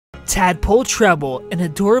Tadpole Treble, an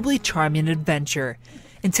adorably charming adventure.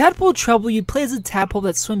 In Tadpole Treble, you play as a tadpole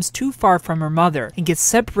that swims too far from her mother and gets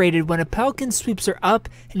separated when a pelican sweeps her up,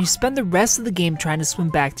 and you spend the rest of the game trying to swim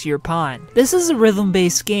back to your pond. This is a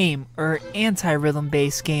rhythm-based game, or anti-rhythm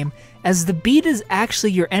based game, as the beat is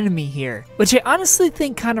actually your enemy here, which I honestly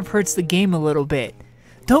think kind of hurts the game a little bit.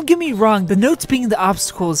 Don't get me wrong, the notes being the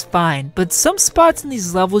obstacle is fine, but some spots in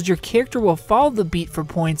these levels your character will follow the beat for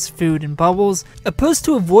points, food, and bubbles, opposed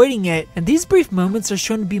to avoiding it, and these brief moments are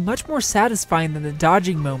shown to be much more satisfying than the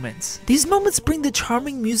dodging moments. These moments bring the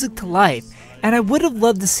charming music to life, and I would have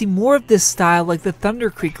loved to see more of this style like the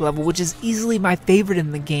Thunder Creek level, which is easily my favorite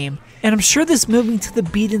in the game, and I'm sure this moving to the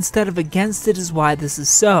beat instead of against it is why this is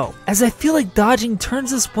so, as I feel like dodging turns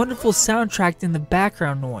this wonderful soundtrack into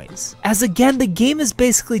background noise. As again, the game is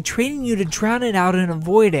basically training you to drown it out and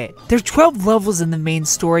avoid it. There are 12 levels in the main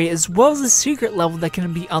story, as well as a secret level that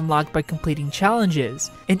can be unlocked by completing challenges,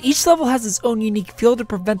 and each level has its own unique feel to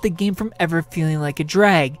prevent the game from ever feeling like a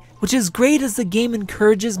drag, which is great as the game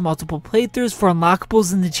encourages multiple playthroughs for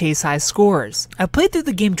unlockables and to chase high scores. I played through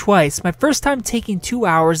the game twice, my first time taking 2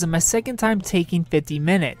 hours and my second time taking 50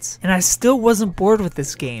 minutes, and I still wasn't bored with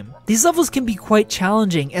this game. These levels can be quite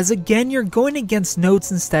challenging, as again you're going against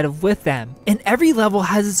notes instead of with them, and every level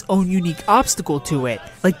has its own unique obstacle to it,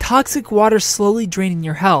 like toxic water slowly draining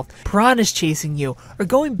your health, piranhas chasing you, or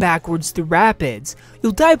going backwards through rapids.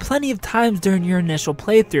 You'll die plenty of times during your initial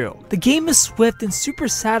playthrough. The game is swift and super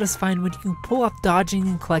satisfying when you can pull off dodging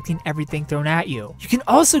and collecting everything thrown at you. You can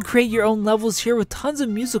also create your own levels here with tons of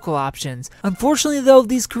musical options. Unfortunately though,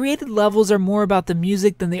 these created levels are more about the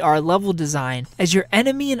music than they are level design, as your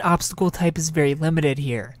enemy and obstacle type is very limited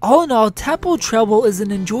here. All in all, Tadpole Treble is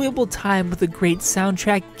an enjoyable time with a great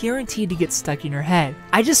soundtrack guaranteed to get stuck in your head.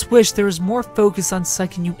 I just wish there was more focus on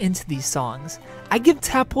sucking you into these songs. I give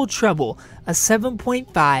Tadpole Treble a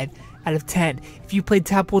 7.5 out of 10. If you played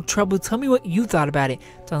Tadpole Treble, tell me what you thought about it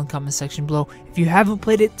down in the comment section below. If you haven't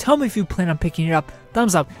played it, tell me if you plan on picking it up.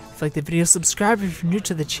 Thumbs up if you like the video, subscribe if you're new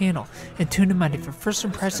to the channel, and tune in Monday for first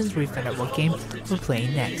impressions where we find out what game we're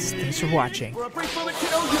playing next. Thanks for watching. For a brief moment,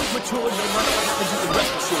 kiddo, you've matured. No matter what happens, you can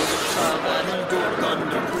rest assured that the time and endure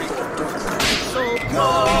Thunder Creek. So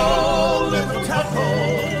go, little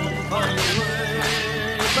tadpole.